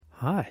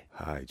Hi.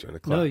 Hi, do you want to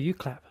clap? No, you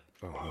clap.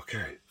 Oh,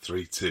 okay.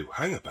 3, 2.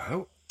 Hang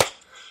about.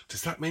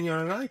 Does that mean you're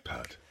on an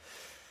iPad?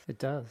 It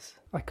does.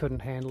 I couldn't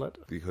handle it.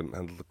 You couldn't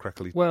handle the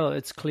crackly... Well,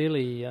 it's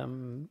clearly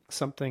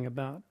something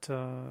about...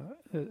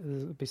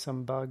 there'll be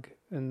some bug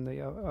in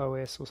the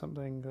OS or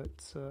something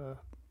that's...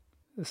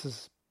 this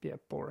is,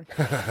 boring.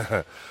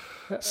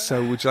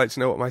 So, would you like to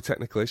know what my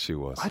technical issue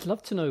was? I'd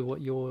love to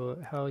know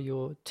how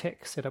your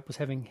tech setup was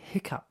having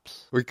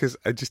hiccups. Because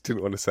I just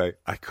didn't want to say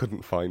I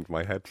couldn't find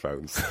my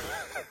headphones.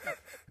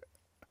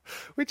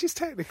 Which is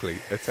technically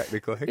a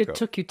technical hiccup. It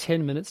took you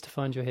 10 minutes to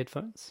find your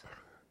headphones?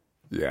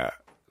 Yeah.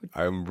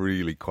 I'm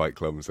really quite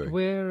clumsy.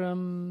 Where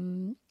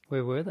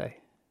were they?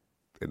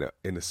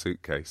 In a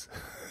suitcase.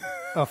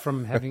 Oh,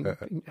 from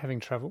having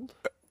travelled?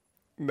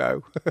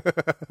 No.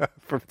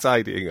 From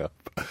tidying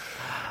up.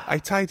 I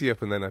tidy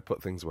up and then I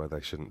put things where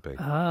they shouldn't be.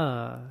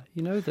 Ah,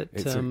 you know that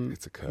it's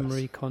a curse.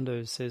 Marie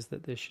Kondo says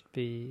that there should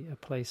be a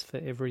place for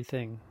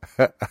everything.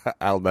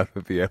 I'll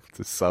never be able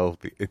to solve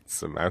the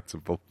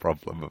insurmountable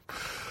problem of,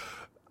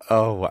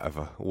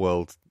 whatever,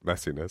 world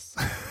messiness.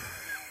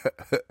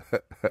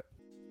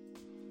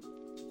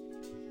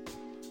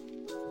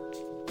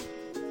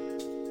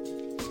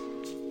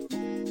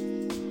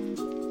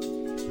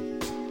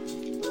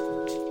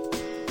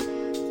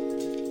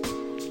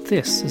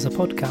 This is a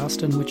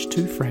podcast in which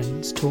two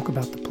friends talk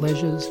about the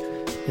pleasures,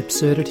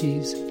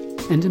 absurdities,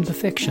 and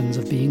imperfections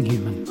of being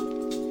human.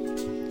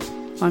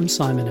 I'm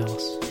Simon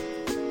Ellis.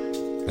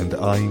 And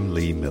I'm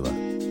Lee Miller.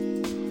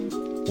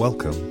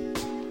 Welcome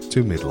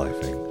to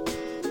Midlifing.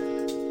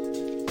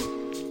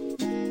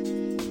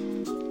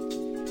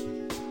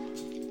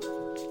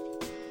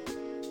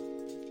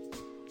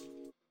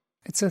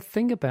 It's a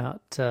thing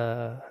about...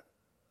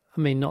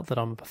 not that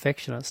I'm a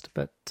perfectionist,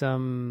 but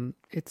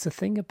it's a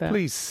thing about...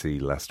 Please see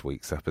last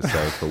week's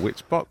episode for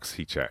which box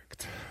he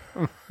checked.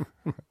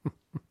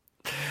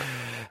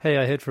 Hey,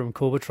 I heard from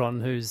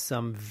Corbetron, who's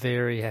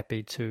very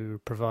happy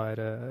to provide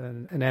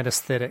an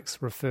anaesthetics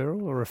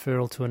referral, or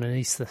referral to an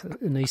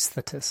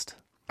anaesthetist.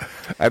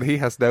 And he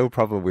has no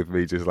problem with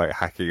me just like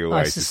hacking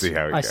away to see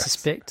how it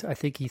goes. I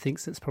think he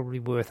thinks it's probably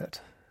worth it.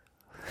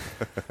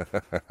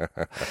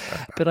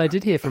 But I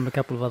did hear from a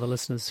couple of other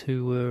listeners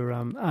who were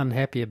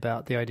unhappy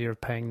about the idea of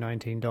paying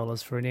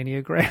 $19 for an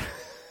Enneagram.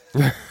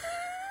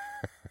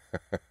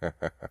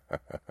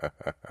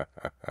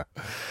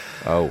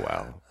 Oh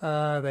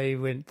well.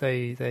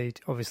 They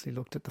obviously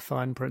looked at the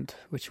fine print,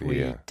 which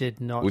we did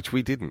not. Which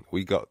we didn't.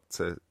 We got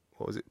to,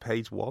 what was it,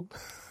 page 1?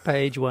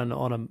 Page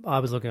 1 I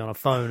was looking on a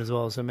phone as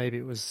well, so maybe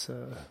it was.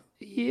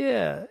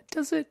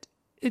 Does it?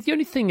 The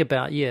only thing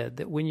about,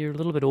 that when you're a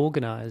little bit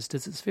organised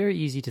is it's very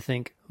easy to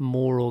think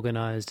more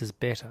organised is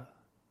better.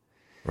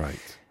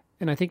 Right.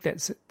 And I think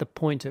that's the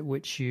point at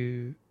which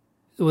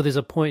there's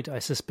a point, I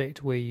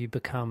suspect, where you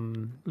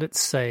become, let's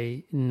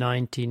say,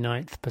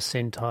 99th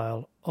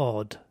percentile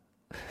odd.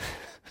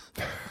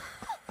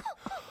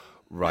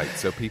 Right,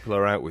 so people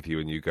are out with you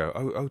and you go,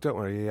 oh, don't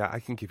worry, I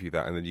can give you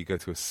that. And then you go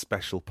to a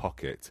special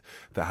pocket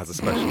that has a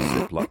special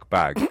Ziploc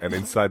bag. And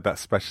inside that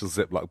special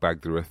Ziploc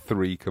bag, there are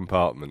 3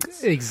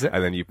 compartments. Exactly.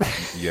 And then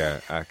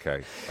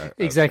okay.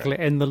 Exactly.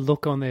 Okay. And the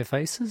look on their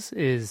faces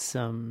is...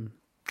 And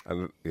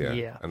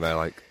they're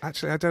like,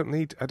 actually, I don't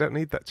need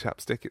that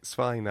chapstick. It's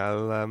fine.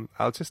 I'll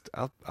just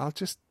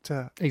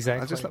exactly.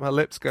 I'll just let my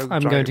lips go.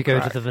 I'm going to go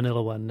to the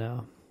vanilla one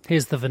now.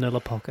 Here's the vanilla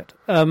pocket.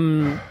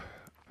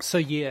 So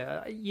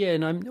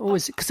and I'm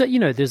always, because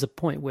there's a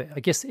point where I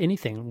guess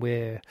anything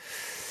where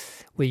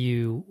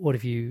you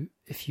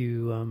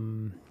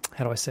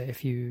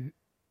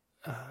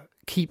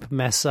keep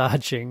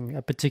massaging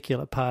a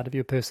particular part of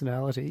your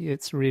personality,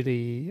 it's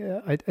really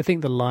I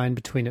think the line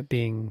between it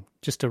being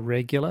just a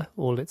regular,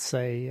 or let's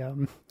say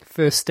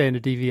first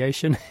standard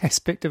deviation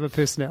aspect of a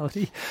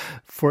personality,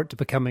 for it to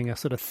becoming a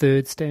sort of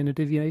third standard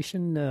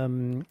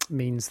deviation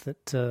means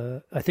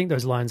that I think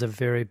those lines are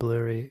very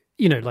blurry.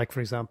 Like for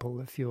example,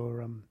 if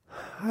you're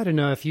I don't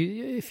know, if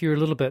you're a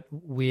little bit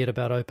weird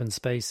about open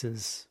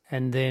spaces,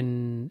 and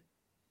then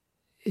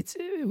it's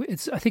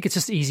I think it's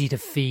just easy to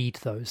feed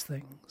those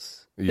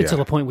things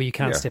until a point where you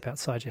can't step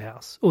outside your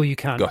house, or you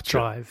can't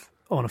drive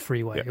on a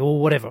freeway,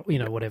 or whatever,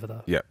 whatever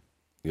the... Yeah.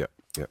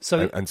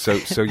 So,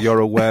 so you're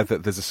aware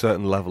that there's a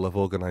certain level of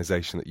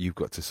organisation that you've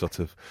got to sort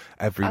of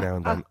every now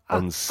and then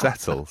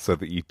unsettle so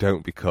that you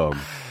don't become...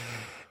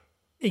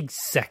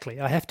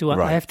 Exactly. I have to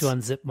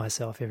unzip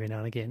myself every now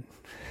and again.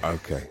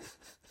 Okay.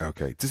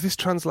 Does this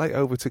translate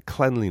over to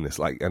cleanliness?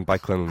 And by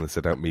cleanliness,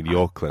 I don't mean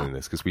your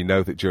cleanliness, because we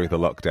know that during the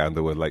lockdown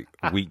there were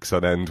weeks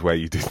on end where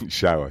you didn't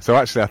shower. So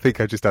actually, I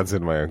think I just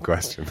answered my own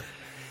question.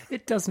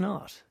 It does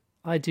not.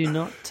 I do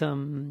not. So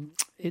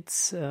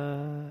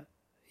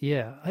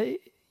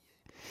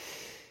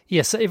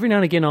every now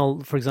and again,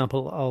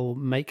 I'll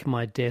make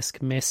my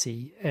desk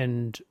messy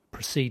and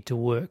proceed to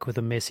work with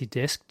a messy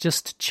desk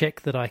just to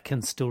check that I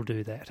can still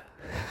do that.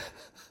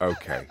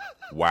 Okay.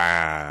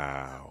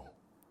 Wow.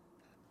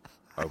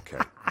 Okay.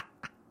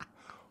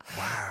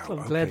 Wow.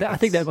 I'm glad that. I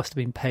think that must have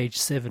been page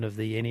 7 of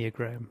the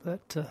Enneagram.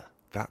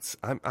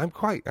 I'm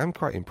quite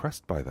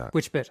impressed by that.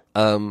 Which bit?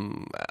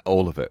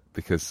 All of it,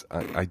 because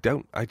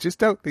I just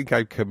don't think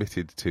I'm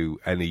committed to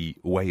any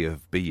way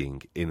of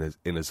being in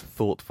as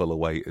thoughtful a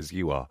way as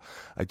you are.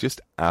 I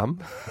just am,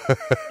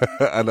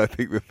 and I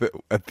think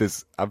that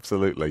there's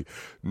absolutely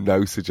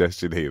no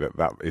suggestion here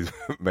that is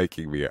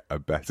making me a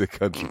better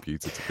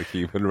contributor to the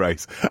human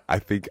race. I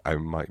think I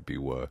might be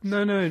worse.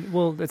 No.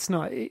 Well, that's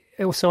not.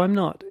 Also, I'm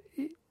not.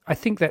 I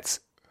think that's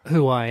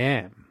who I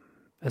am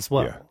as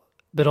well. Yeah.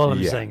 But all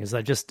I'm saying is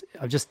I'm just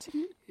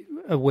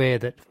aware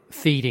that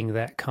feeding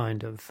that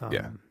kind of...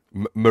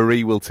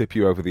 Marie will tip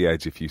you over the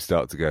edge if you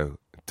start to go,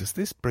 does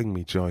this bring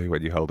me joy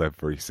when you hold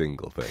every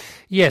single thing?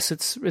 Yes,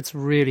 it's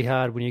really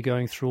hard when you're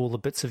going through all the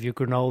bits of your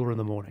granola in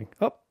the morning.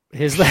 Oh,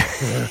 here's that.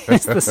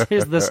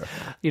 here's this,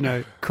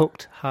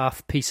 cooked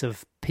half piece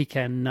of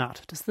pecan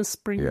nut. Does this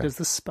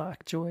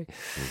spark joy?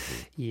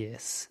 Mm-hmm.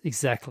 Yes,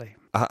 exactly.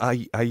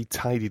 I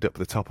tidied up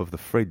the top of the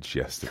fridge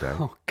yesterday.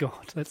 Oh,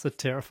 God, that's a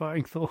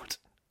terrifying thought.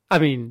 I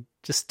mean,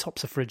 just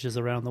tops of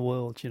fridges around the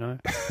world,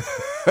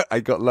 I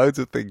got loads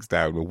of things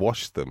down,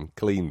 washed them,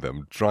 cleaned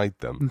them, dried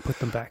them. And put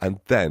them back. And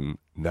then,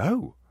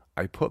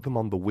 I put them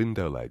on the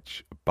window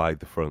ledge by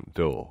the front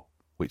door,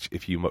 which,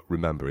 if you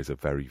remember, is a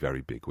very, very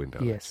big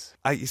window yes.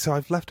 ledge. So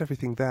I've left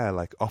everything there,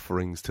 like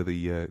offerings to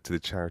the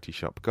charity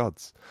shop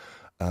gods.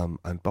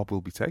 And Bob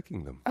will be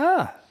taking them.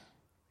 Ah.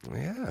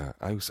 Yeah,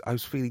 I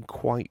was feeling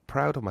quite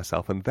proud of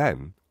myself. And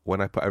then... when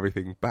I put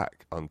everything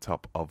back on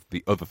top of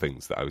the other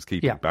things that I was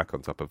keeping back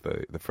on top of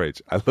the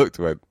fridge, I looked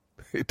and went,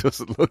 it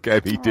doesn't look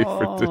any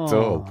different at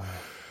all.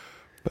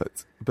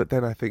 But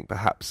then I think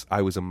perhaps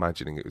I was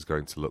imagining it was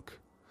going to look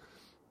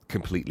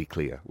completely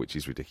clear, which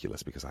is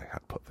ridiculous because I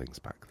had put things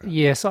back there.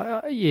 Yes,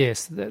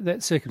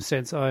 that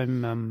circumstance,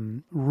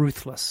 I'm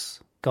ruthless.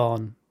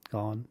 Gone.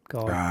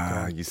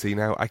 You see,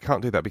 now I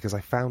can't do that because I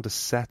found a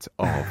set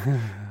of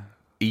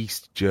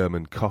East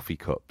German coffee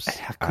cups.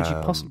 How could you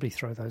possibly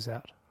throw those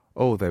out?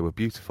 Oh, they were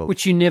beautiful.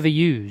 Which you never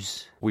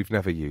use. We've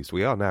never used.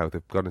 We are now.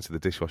 They've gone into the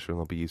dishwasher and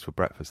will be used for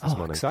breakfast this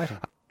morning. Exciting.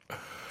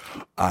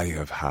 I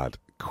have had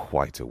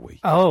quite a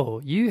week.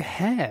 Oh, you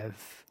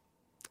have?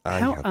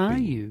 How are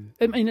you?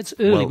 I mean, it's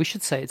early. Well, we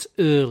should say it's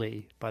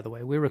early, by the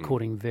way. We're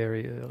recording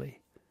very early.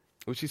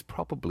 Which is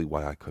probably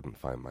why I couldn't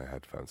find my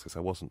headphones, because I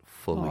wasn't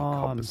fully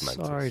compass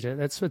mentis. I'm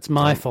sorry. It's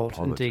my fault,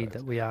 indeed,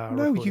 that we are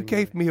No, you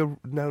gave me a...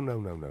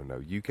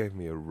 No. You gave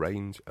me a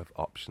range of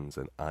options,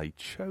 and I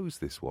chose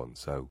this one,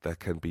 so there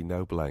can be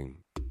no blame.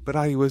 But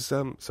I was...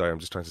 sorry, I'm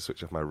just trying to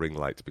switch off my ring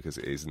light, because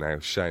it is now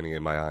shining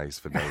in my eyes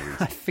for no reason.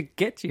 I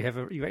forget you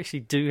actually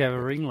do have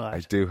a ring light.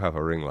 I do have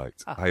a ring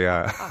light.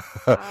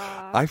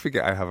 I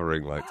forget I have a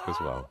ring light as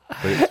well.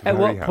 But it's At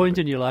what handy. point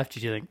in your life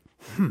did you think,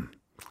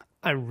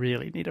 I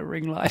really need a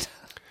ring light?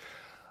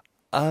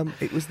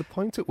 It was the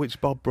point at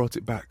which Bob brought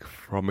it back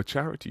from a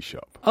charity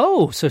shop.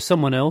 Oh, so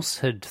someone else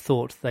had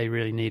thought they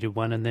really needed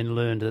one and then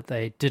learned that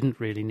they didn't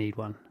really need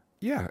one.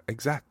 Yeah,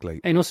 exactly.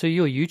 And also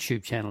your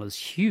YouTube channel is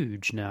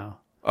huge now.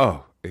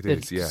 Oh, it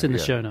is, It's in the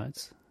show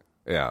notes.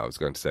 Yeah, I was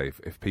going to say,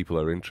 if people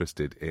are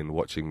interested in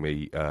watching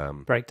me...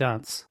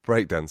 breakdance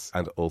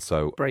and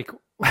also...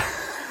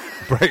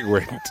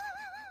 Breakwind.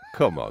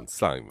 Come on,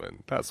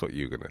 Simon. That's what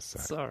you're going to say.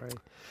 Sorry.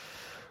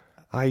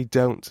 I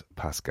don't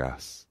pass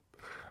gas.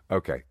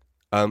 Okay.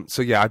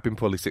 So, yeah, I've been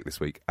poorly sick this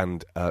week,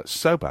 and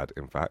so bad,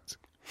 in fact,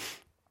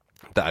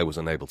 that I was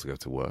unable to go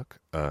to work,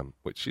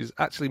 which is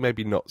actually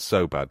maybe not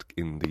so bad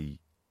in the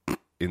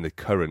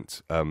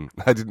current... I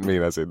didn't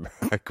mean as in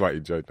I quite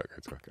enjoyed not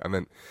going to work. I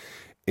meant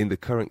in the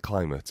current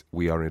climate,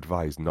 we are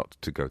advised not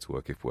to go to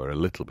work if we're a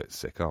little bit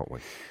sick, aren't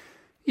we?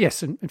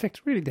 Yes, and in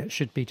fact, really, that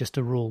should be just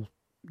a rule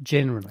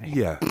generally.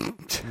 Yeah,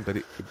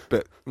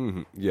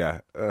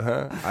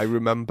 I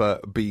remember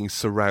being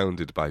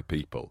surrounded by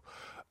people.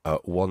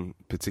 One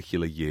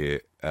particular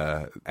year,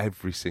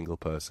 every single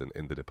person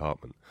in the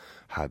department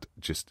had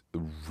just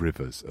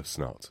rivers of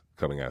snot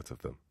coming out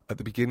of them. At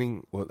the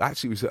beginning, well,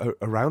 actually, it was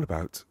around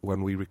about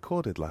when we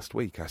recorded last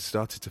week, I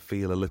started to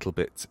feel a little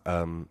bit,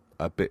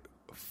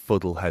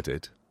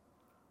 fuddle-headed.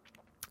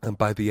 And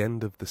by the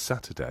end of the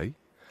Saturday,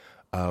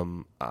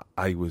 I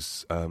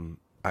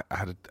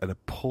had an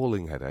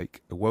appalling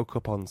headache. I woke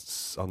up on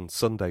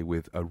Sunday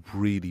with a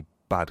really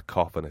bad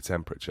cough and a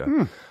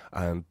temperature.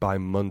 And by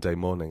Monday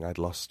morning, I'd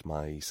lost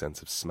my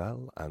sense of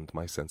smell and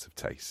my sense of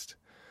taste.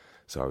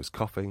 So I was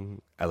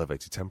coughing,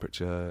 elevated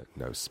temperature,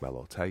 no smell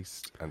or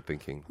taste, and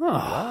thinking,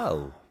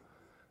 well,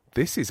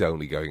 this is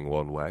only going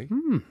one way.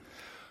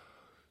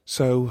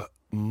 So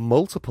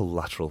multiple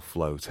lateral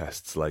flow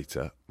tests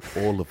later,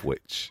 all of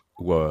which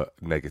were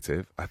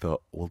negative, I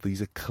thought, well, these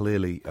are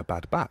clearly a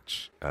bad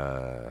batch.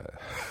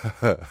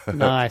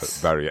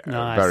 Nice. Very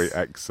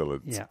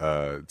excellent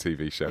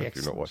TV show. If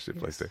you've not watched it,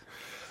 please do.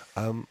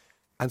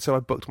 And so I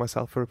booked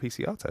myself for a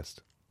PCR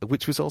test,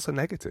 which was also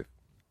negative.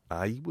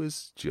 I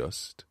was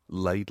just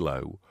laid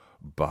low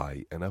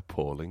by an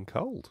appalling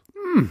cold.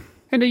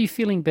 And are you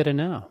feeling better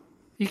now?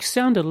 You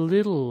sound a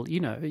little,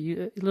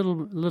 a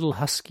little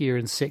huskier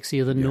and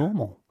sexier than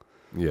normal.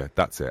 Yeah,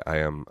 that's it. I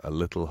am a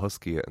little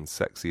huskier and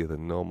sexier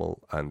than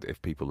normal, and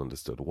if people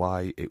understood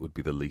why, it would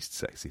be the least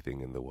sexy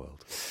thing in the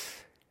world.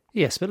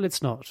 Yes, but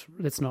let's not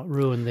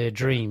ruin their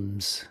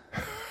dreams.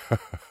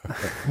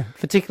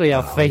 Particularly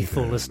our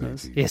faithful there,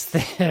 listeners. matey. Yes,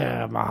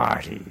 they're my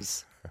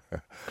hearties.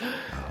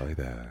 Hi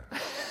there.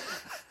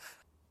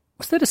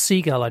 Was that a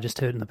seagull I just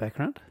heard in the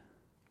background?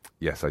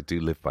 Yes, I do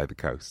live by the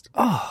coast.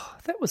 Oh,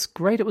 that was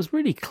great. It was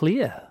really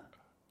clear.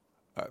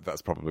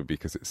 That's probably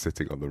because it's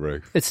sitting on the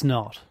roof. It's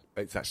not.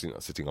 It's actually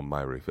not sitting on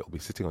my roof. It'll be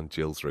sitting on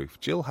Jill's roof.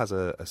 Jill has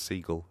a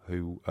seagull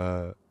who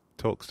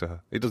talks to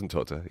her. He doesn't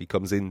talk to her. He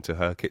comes into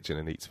her kitchen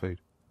and eats food.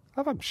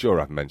 I'm sure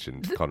I've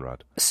mentioned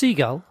Conrad. A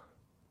seagull?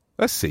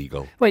 A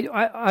seagull. Wait,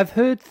 I've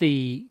heard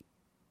the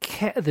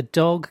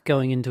dog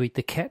going in to eat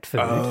the cat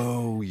food.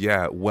 Oh,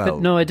 yeah. Well,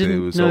 but no, I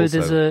didn't know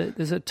also,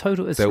 there's a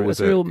total, it's there a was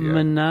real yeah.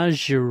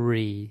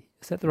 menagerie.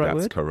 Is that the right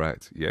That's word?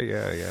 correct.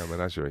 Yeah,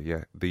 menagerie.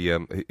 Yeah,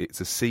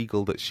 it's a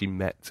seagull that she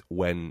met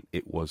when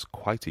it was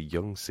quite a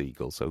young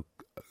seagull, so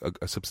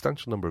a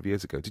substantial number of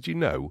years ago. Did you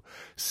know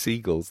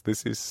seagulls?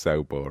 This is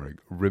so boring.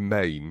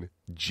 Remain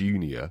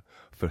junior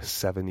for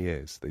 7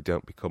 years. They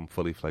don't become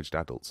fully fledged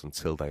adults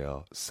until they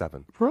are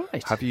 7.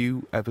 Right. Have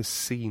you ever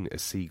seen a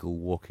seagull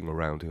walking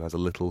around who has a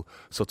little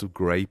sort of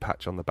grey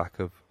patch on the back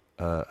of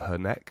her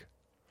neck?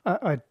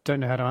 I don't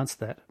know how to answer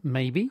that.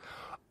 Maybe.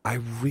 I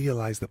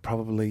realise that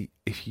probably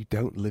if you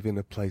don't live in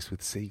a place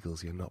with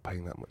seagulls, you're not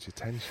paying that much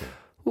attention.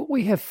 Well,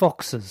 we have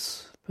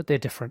foxes, but they're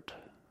different.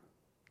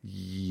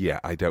 Yeah,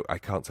 I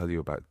can't tell you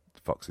about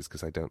foxes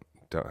because I don't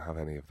have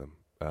any of them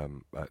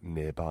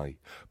nearby.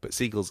 But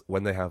seagulls,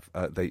 when they have,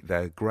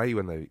 they're grey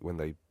when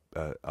they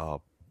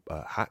are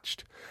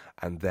hatched,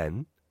 and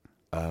then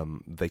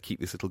they keep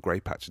this little grey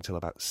patch until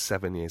about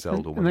 7 years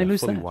old. And when they they're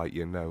lose fully that? white,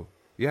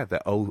 yeah,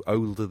 they're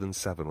older than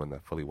 7 when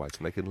they're fully white,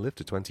 and they can live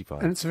to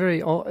 25. And it's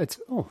very,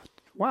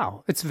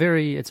 wow, it's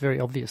very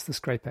obvious, this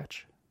grey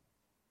patch.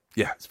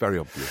 Yeah, it's very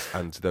obvious,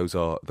 and those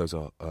are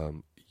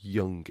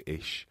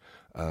young-ish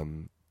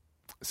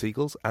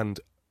seagulls. And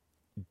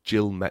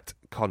Jill met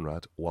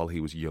Conrad while he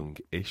was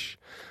young-ish,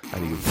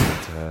 and he would come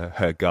into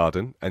her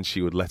garden, and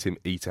she would let him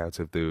eat out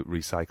of the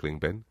recycling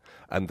bin,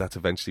 and that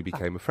eventually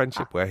became a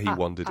friendship where he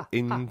wandered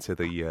into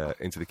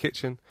the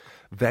kitchen.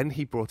 Then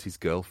he brought his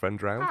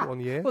girlfriend round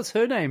one year. What's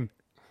her name?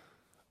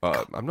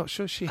 I'm not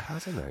sure she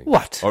has a name.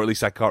 What? Or at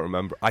least I can't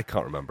remember.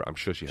 I'm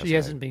sure she has. She a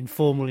hasn't name. been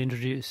formally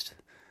introduced.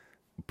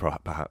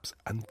 Perhaps.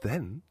 And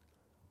then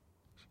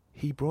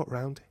he brought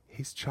round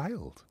his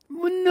child.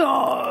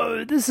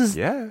 No, this is...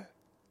 Yeah.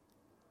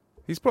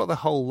 He's brought the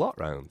whole lot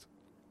round.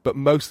 But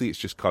mostly it's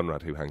just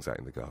Conrad who hangs out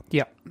in the garden.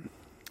 Yeah.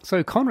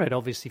 So Conrad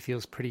obviously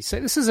feels pretty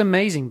safe. This is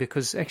amazing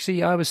because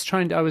actually I was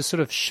sort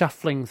of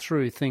shuffling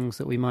through things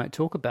that we might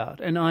talk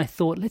about, and I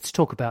thought, let's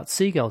talk about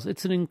seagulls.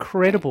 It's an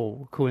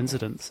incredible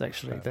coincidence,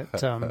 actually, that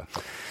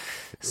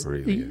It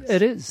really is.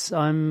 it is.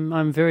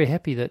 I'm very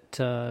happy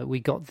that we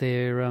got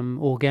there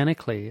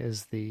organically,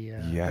 as the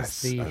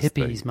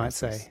hippies might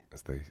say.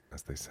 As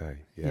they say.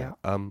 Yeah.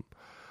 Yeah.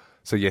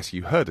 So yes,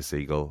 you heard a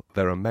seagull.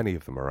 There are many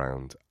of them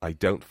around. I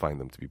don't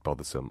find them to be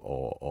bothersome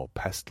or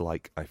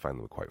pest-like. I find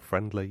them quite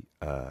friendly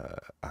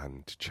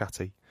and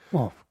chatty.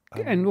 Well,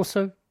 and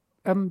also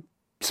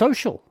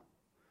social.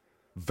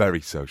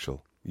 Very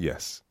social.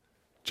 Yes.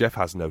 Jeff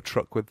has no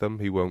truck with them.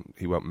 He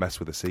won't mess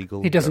with a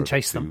seagull. He doesn't They're a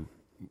bit chase them.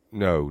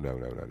 No.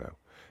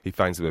 He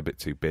finds them a bit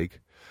too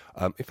big.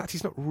 In fact,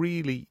 he's not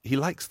really... He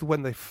likes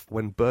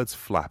when birds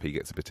flap, he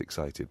gets a bit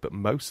excited, but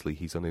mostly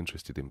he's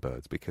uninterested in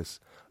birds because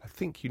I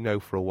think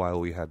for a while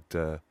we had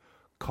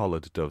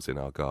collared doves in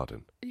our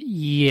garden.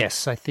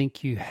 Yes, I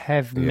think you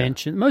have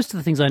mentioned... Most of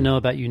the things I know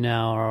about you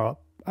now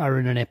are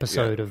in an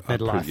episode of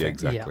Midlife. Yeah,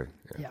 exactly.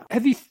 Yeah.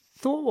 Have you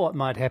thought what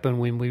might happen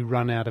when we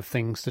run out of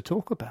things to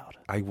talk about?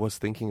 I was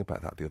thinking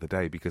about that the other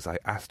day because I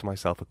asked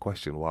myself a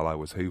question while I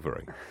was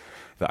hoovering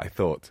that I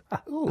thought,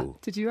 oh...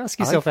 Did you ask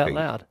yourself out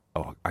loud?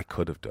 Oh, I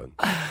could have done.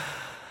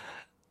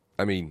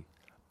 I mean,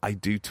 I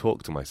do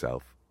talk to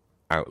myself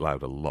out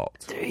loud a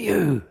lot. Do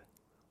you?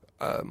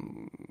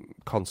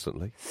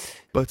 Constantly.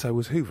 But I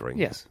was hoovering.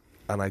 Yes.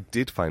 And I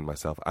did find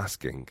myself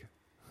asking,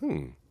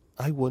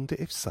 I wonder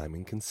if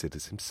Simon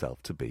considers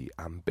himself to be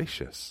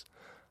ambitious.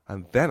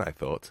 And then I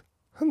thought,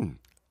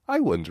 I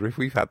wonder if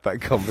we've had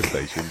that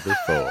conversation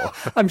before.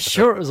 I'm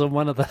sure it was on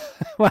one of the...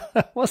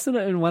 Wasn't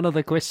it in one of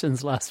the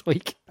questions last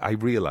week? I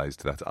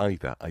realised that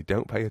either I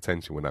don't pay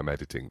attention when I'm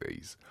editing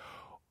these,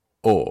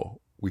 or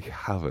we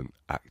haven't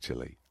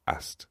actually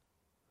asked,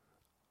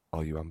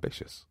 are you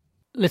ambitious?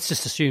 Let's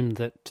just assume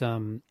that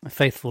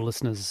faithful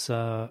listeners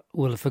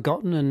will have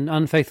forgotten and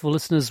unfaithful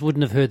listeners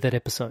wouldn't have heard that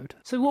episode.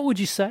 So what would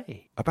you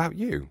say? About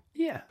you?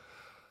 Yeah.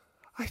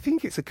 I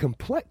think it's a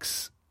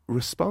complex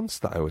response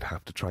that I would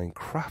have to try and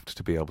craft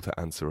to be able to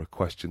answer a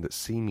question that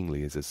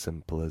seemingly is as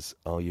simple as,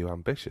 are you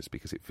ambitious?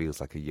 Because it feels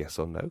like a yes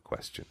or no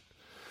question.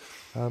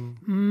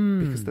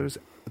 Because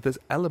there's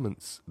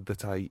elements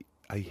that I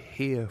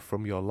hear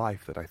from your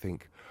life that I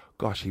think,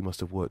 gosh, he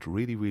must have worked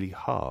really, really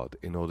hard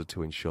in order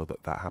to ensure that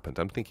happened.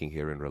 I'm thinking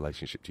here in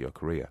relationship to your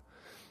career.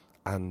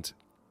 And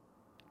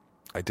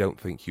I don't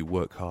think you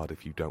work hard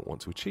if you don't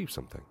want to achieve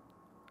something.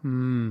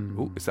 Hmm.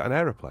 Oh, is that an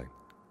aeroplane?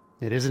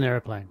 It is an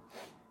aeroplane.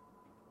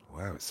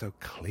 Wow, it's so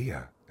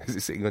clear. Is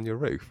it sitting on your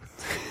roof?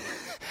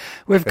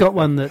 We've got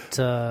one that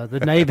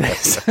the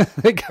neighbours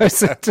that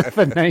goes into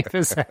the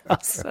neighbour's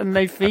house and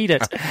they feed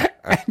it.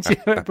 And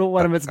it brought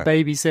one of its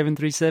baby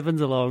 737s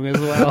along as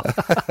well.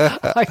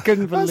 I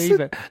couldn't believe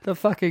it. The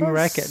fucking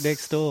racket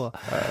next door.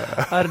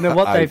 I don't know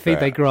what they feed.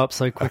 They grow up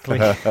so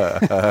quickly. I'm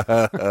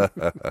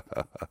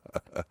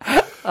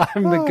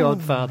the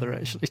godfather,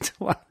 actually, to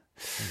one.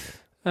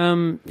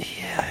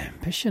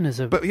 Ambition is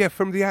a. But yeah,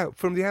 from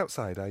the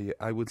outside,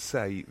 I would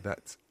say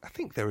that I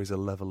think there is a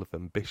level of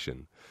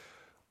ambition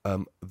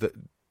that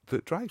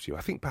drives you.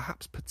 I think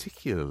perhaps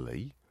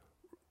particularly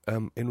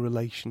in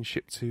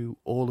relationship to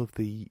all of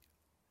the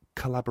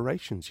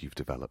collaborations you've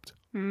developed.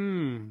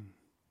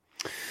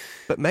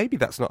 But maybe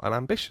that's not an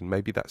ambition.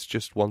 Maybe that's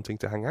just wanting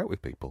to hang out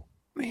with people.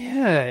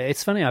 Yeah,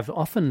 it's funny. I've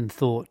often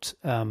thought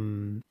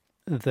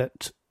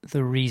that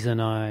the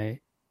reason I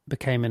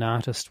became an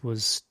artist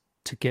was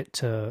to get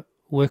to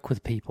work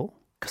with people,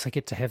 because I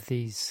get to have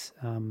these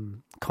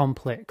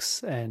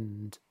complex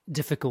and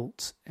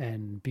difficult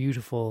and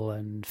beautiful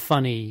and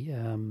funny,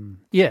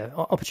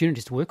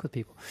 opportunities to work with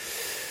people.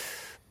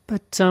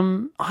 But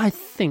I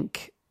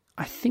think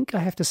I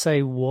have to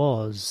say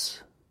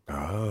was.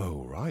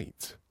 Oh,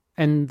 right.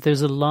 And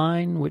there's a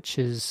line which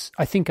is,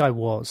 I think I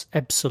was,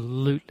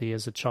 absolutely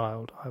as a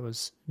child, I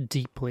was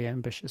deeply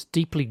ambitious,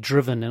 deeply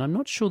driven, and I'm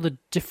not sure the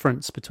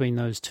difference between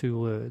those two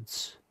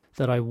words,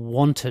 that I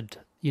wanted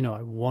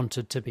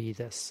to be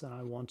this, and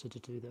I wanted to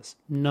do this.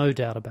 No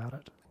doubt about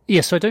it.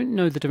 Yeah, so I don't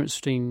know the difference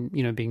between,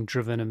 being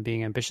driven and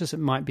being ambitious. It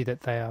might be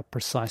that they are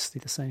precisely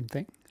the same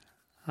thing.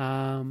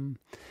 And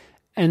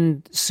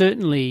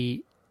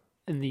certainly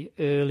in the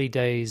early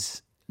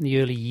days, in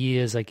the early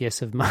years, I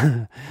guess, of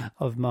my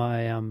of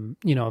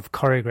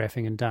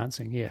choreographing and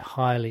dancing, yeah,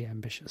 highly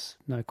ambitious,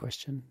 no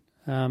question.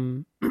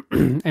 And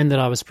that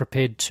I was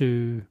prepared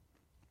to,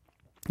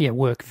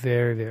 work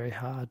very, very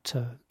hard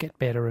to get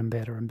better and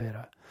better and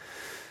better.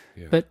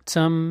 Yeah. But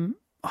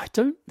I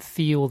don't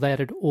feel that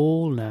at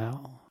all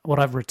now. What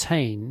I've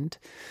retained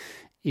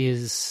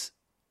is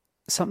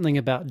something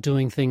about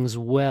doing things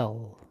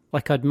well.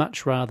 Like I'd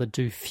much rather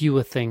do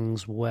fewer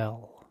things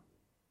well.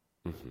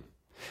 Mm-hmm.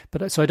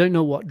 But so I don't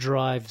know what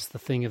drives the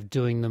thing of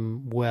doing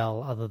them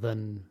well, other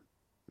than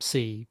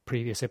see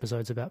previous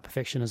episodes about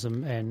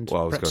perfectionism and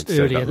perhaps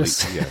earlier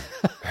this.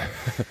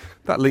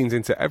 That leans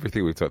into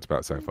everything we've talked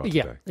about so far today.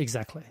 Yeah,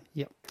 exactly.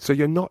 Yeah. So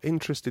you're not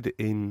interested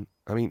in,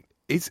 let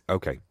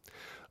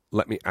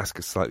me ask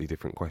a slightly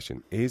different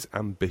question. Is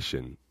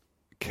ambition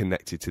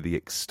connected to the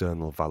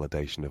external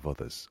validation of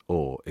others,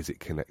 or is it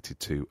connected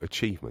to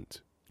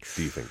achievement,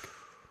 do you think?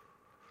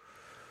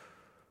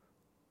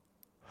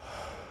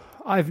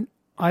 I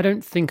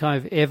don't think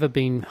I've ever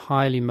been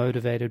highly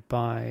motivated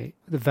by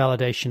the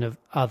validation of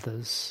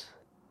others.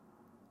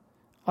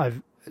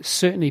 I've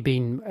certainly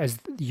been, as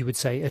you would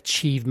say,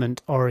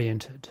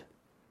 achievement-oriented,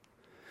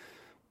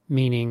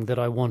 meaning that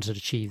I wanted to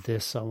achieve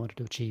this, I wanted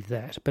to achieve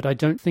that. But I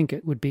don't think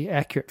it would be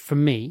accurate for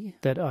me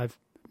that I've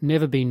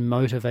never been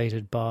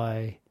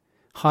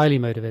highly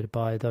motivated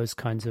by those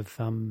kinds of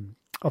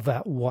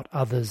what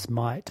others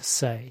might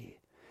say.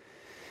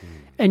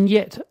 And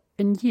yet,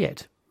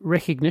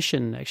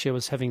 recognition, actually, I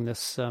was having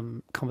this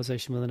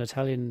conversation with an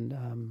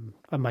Italian,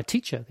 my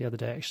teacher the other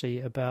day, actually,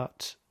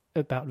 about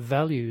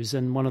values,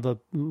 and one of the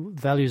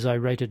values I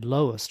rated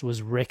lowest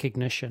was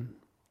recognition.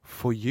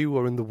 For you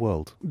or in the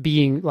world?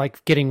 Being,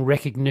 like, getting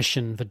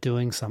recognition for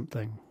doing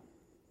something.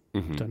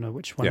 Mm-hmm. I don't know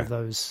which one of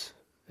those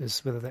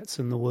is, whether that's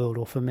in the world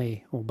or for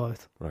me, or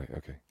both. Right,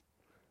 okay.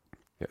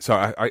 Yeah, so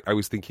I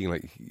was thinking,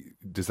 like,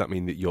 does that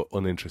mean that you're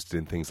uninterested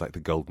in things like the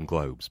Golden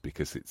Globes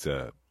because it's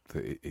a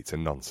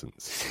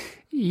nonsense?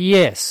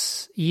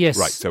 Yes.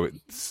 Right, so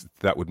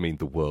that would mean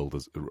the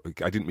world.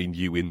 I didn't mean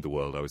you in the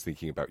world. I was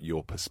thinking about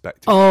your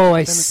perspective. Oh,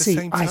 I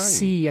see. I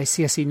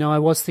see. No, I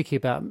was thinking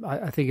about.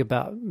 I think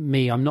about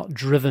me. I'm not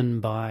driven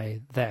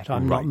by that.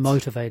 I'm not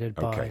motivated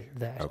by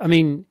that. Okay. I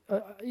mean,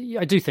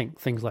 I do think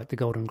things like the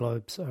Golden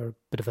Globes are a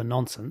bit of a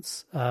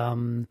nonsense.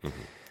 Mm-hmm.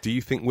 Do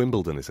you think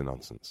Wimbledon is a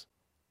nonsense?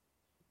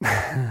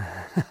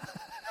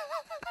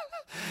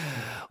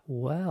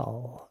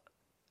 Well.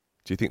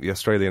 Do you think the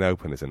Australian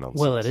Open is a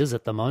nonsense? Well, it is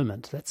at the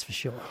moment, that's for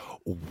sure.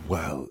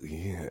 Well,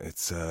 yeah,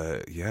 it's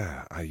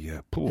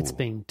it's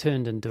being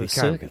turned into a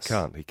circus.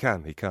 He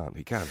can't. It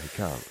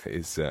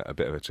is a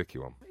bit of a tricky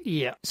one.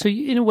 Yeah. So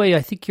in a way,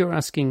 I think you're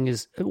asking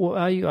is, what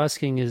are you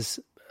asking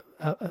is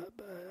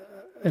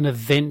an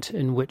event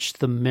in which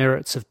the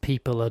merits of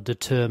people are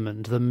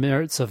determined, the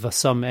merits of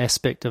some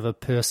aspect of a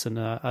person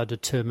are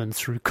determined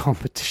through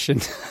competition.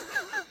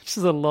 Which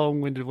is a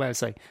long-winded way of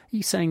saying,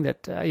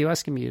 are you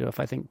asking me if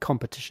I think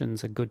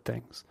competitions are good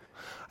things?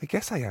 I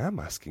guess I am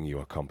asking you,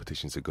 are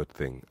competitions a good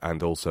thing?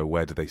 And also,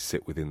 where do they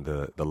sit within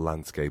the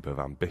landscape of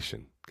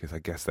ambition? Because I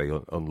guess they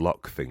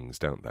unlock things,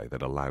 don't they,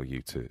 that allow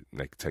you to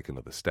take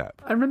another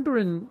step. I remember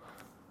in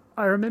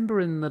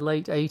the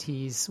late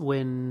 80s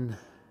when,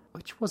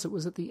 which was it?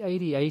 Was it the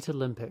 88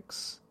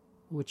 Olympics?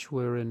 which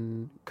were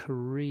in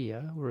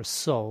Korea, were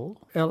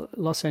Seoul.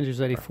 Los Angeles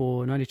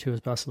 84, 92 was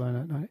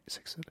Barcelona,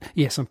 96.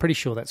 Yes, I'm pretty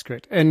sure that's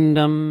correct.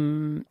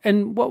 And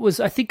what was,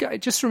 I think, I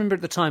just remember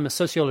at the time a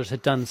sociologist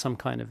had done some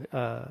kind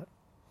of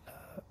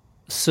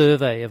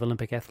survey of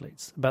Olympic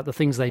athletes about the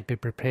things they'd be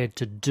prepared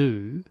to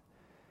do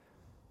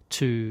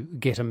to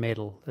get a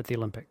medal at the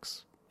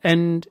Olympics.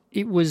 And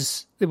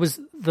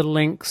the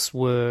lengths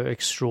were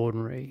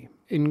extraordinary,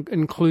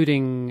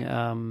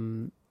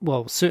 including,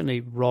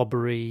 certainly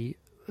robbery.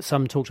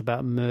 Some talked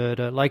about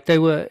murder. My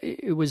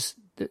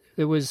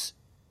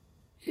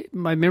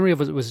memory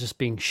of it was just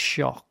being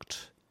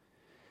shocked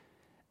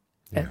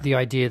at the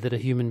idea that a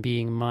human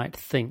being might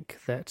think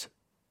that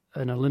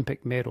an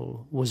Olympic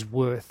medal was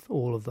worth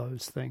all of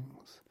those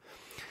things.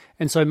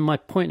 And so my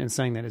point in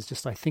saying that is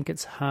just I think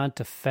it's hard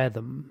to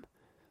fathom.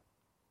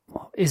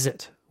 Well, is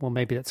it? Well,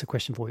 maybe that's a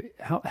question for you.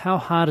 How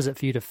hard is it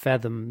for you to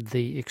fathom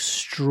the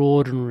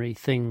extraordinary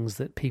things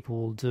that people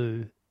will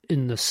do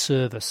in the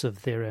service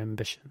of their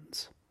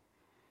ambitions?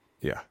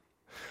 Yeah.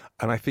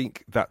 And I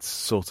think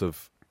that's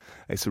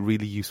it's a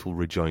really useful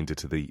rejoinder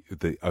to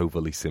the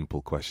overly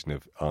simple question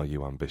of, are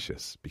you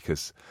ambitious?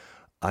 Because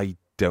I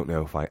don't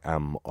know if I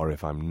am or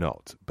if I'm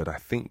not, but I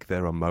think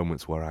there are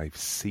moments where I've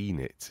seen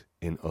it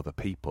in other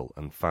people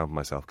and found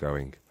myself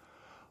going,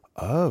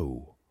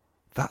 oh,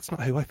 that's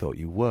not who I thought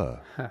you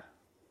were. Huh.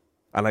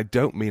 And I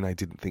don't mean I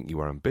didn't think you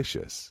were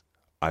ambitious.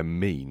 I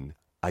mean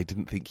I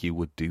didn't think you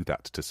would do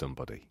that to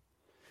somebody.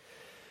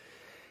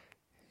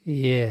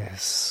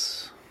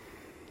 Yes.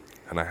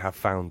 And I have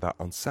found that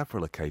on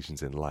several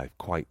occasions in life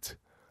quite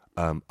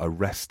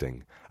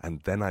arresting.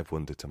 And then I've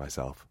wondered to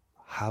myself,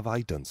 have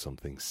I done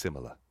something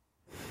similar?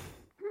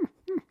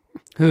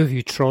 Who have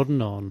you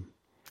trodden on?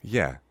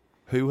 Yeah.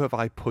 Who have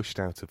I pushed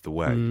out of the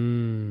way?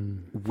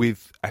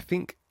 With, I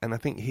think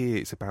here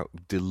it's about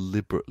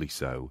deliberately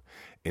so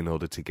in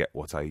order to get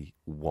what I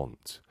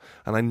want.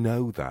 And I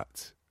know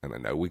that. And I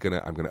know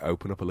I'm gonna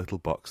open up a little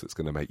box that's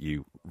gonna make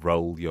you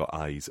roll your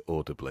eyes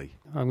audibly.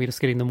 I'm just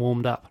getting them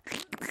warmed up.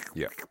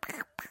 Yeah.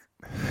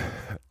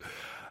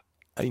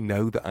 I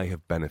know that I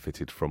have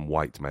benefited from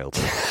white male.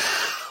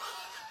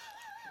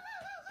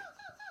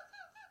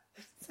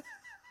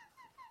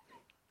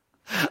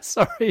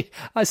 Sorry,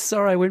 I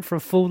went for a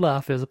full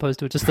laugh as opposed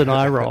to just an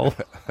eye roll.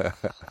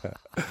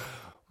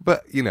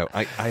 But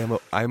I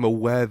am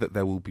aware that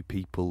there will be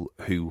people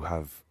who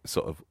have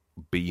sort of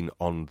been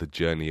on the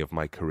journey of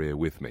my career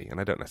with me, and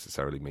I don't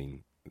necessarily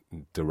mean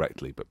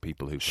directly, but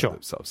people who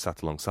sort of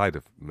sat alongside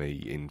of me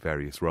in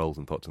various roles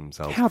and thought to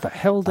themselves, "How the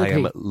hell did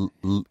he?"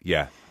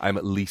 I am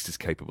at least as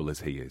capable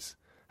as he is.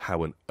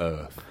 How on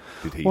earth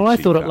did he? Well, I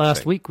thought it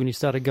last week when you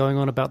started going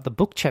on about the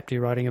book chapter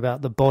you're writing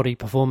about the body,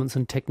 performance,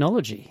 and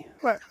technology.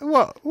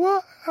 What?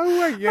 Oh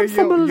wait, I'm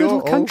from a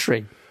little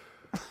country.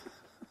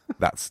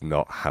 That's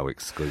not how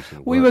exclusion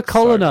works. We were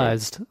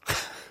colonised.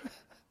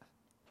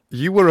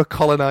 You were a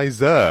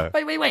colonizer.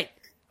 Wait.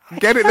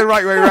 Get it the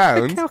right way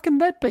round. How can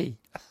that be?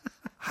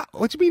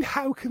 What do you mean,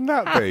 how can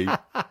that be?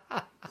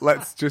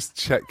 Let's just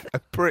check.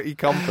 I'm pretty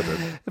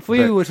confident. If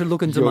we were to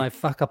look into my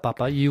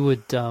whakapapa, you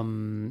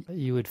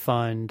would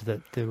find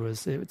that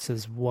it's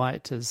as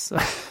white as...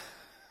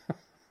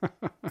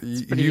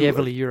 it's pretty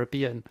heavily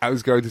European. I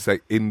was going to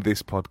say, in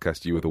this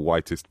podcast, you were the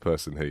whitest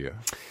person here.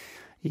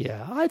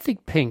 Yeah, I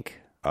think pink.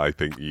 I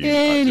think you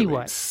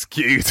anyway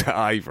skew to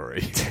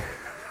ivory.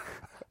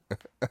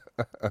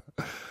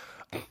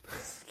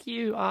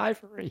 Skew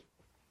ivory.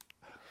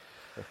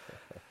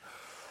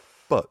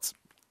 But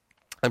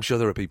I'm sure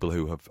there are people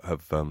who have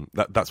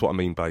that's what I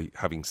mean by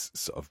having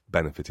sort of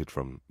benefited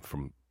from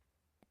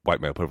white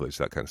male privilege,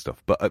 that kind of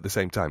stuff. But at the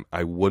same time,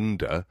 I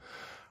wonder,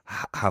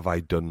 have I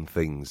done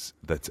things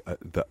that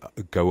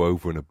go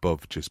over and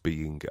above just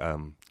being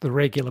the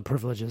regular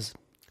privileges?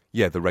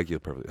 Yeah, the regular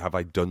privilege. Have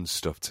I done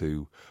stuff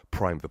to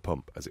prime the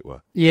pump, as it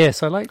were?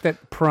 Yes, I like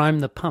that,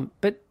 prime the pump.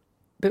 But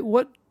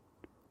what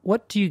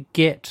do you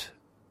get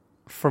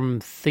from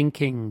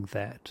thinking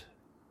that?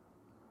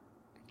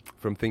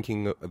 From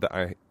thinking that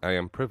I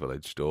am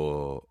privileged,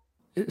 or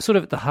sort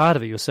of at the heart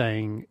of it, you're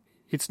saying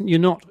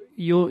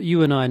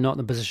you and I are not in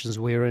the positions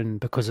we're in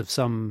because of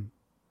some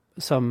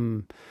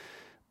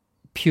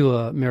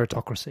pure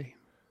meritocracy.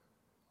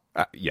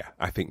 Yeah,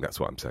 I think that's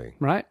what I'm saying.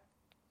 Right?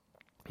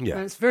 Yeah.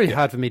 And it's very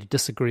hard for me to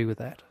disagree with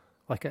that.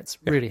 It's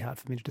really hard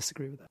for me to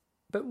disagree with that.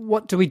 But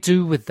what do we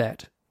do with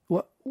that?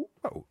 What?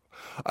 Oh,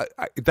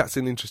 that's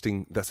an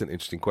interesting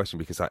question,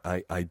 because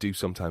I do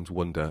sometimes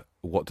wonder,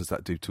 what does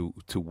that do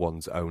to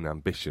one's own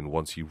ambition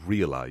once you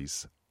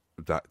realise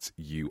that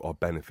you are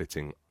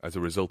benefiting as a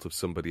result of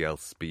somebody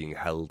else being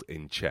held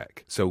in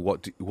check? So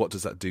what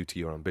does that do to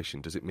your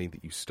ambition? Does it mean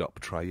that you stop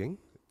trying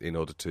in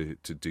order to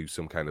do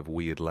some kind of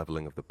weird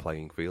levelling of the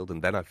playing field?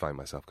 And then I find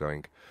myself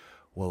going,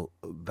 well,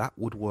 that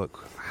would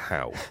work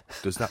how?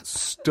 Does that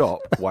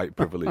stop white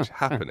privilege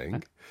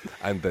happening?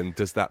 And then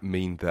does that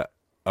mean that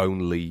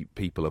only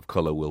people of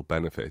colour will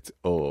benefit,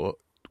 or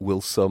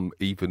will some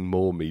even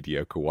more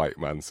mediocre white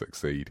man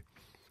succeed?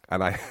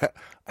 And I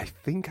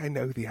think I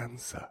know the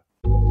answer.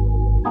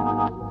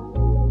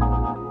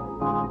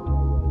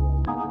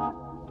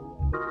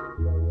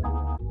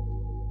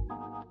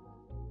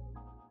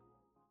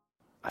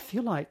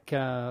 feel like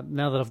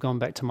now that I've gone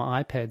back to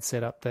my iPad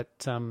setup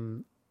that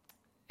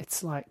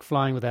it's like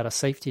flying without a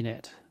safety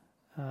net.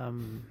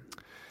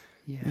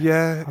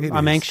 Yeah,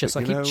 I'm anxious.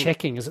 I keep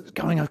checking. Is it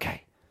going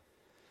okay?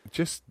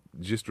 Just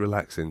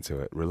relax into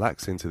it.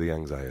 Relax into the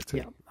anxiety.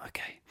 Yeah.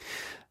 Okay.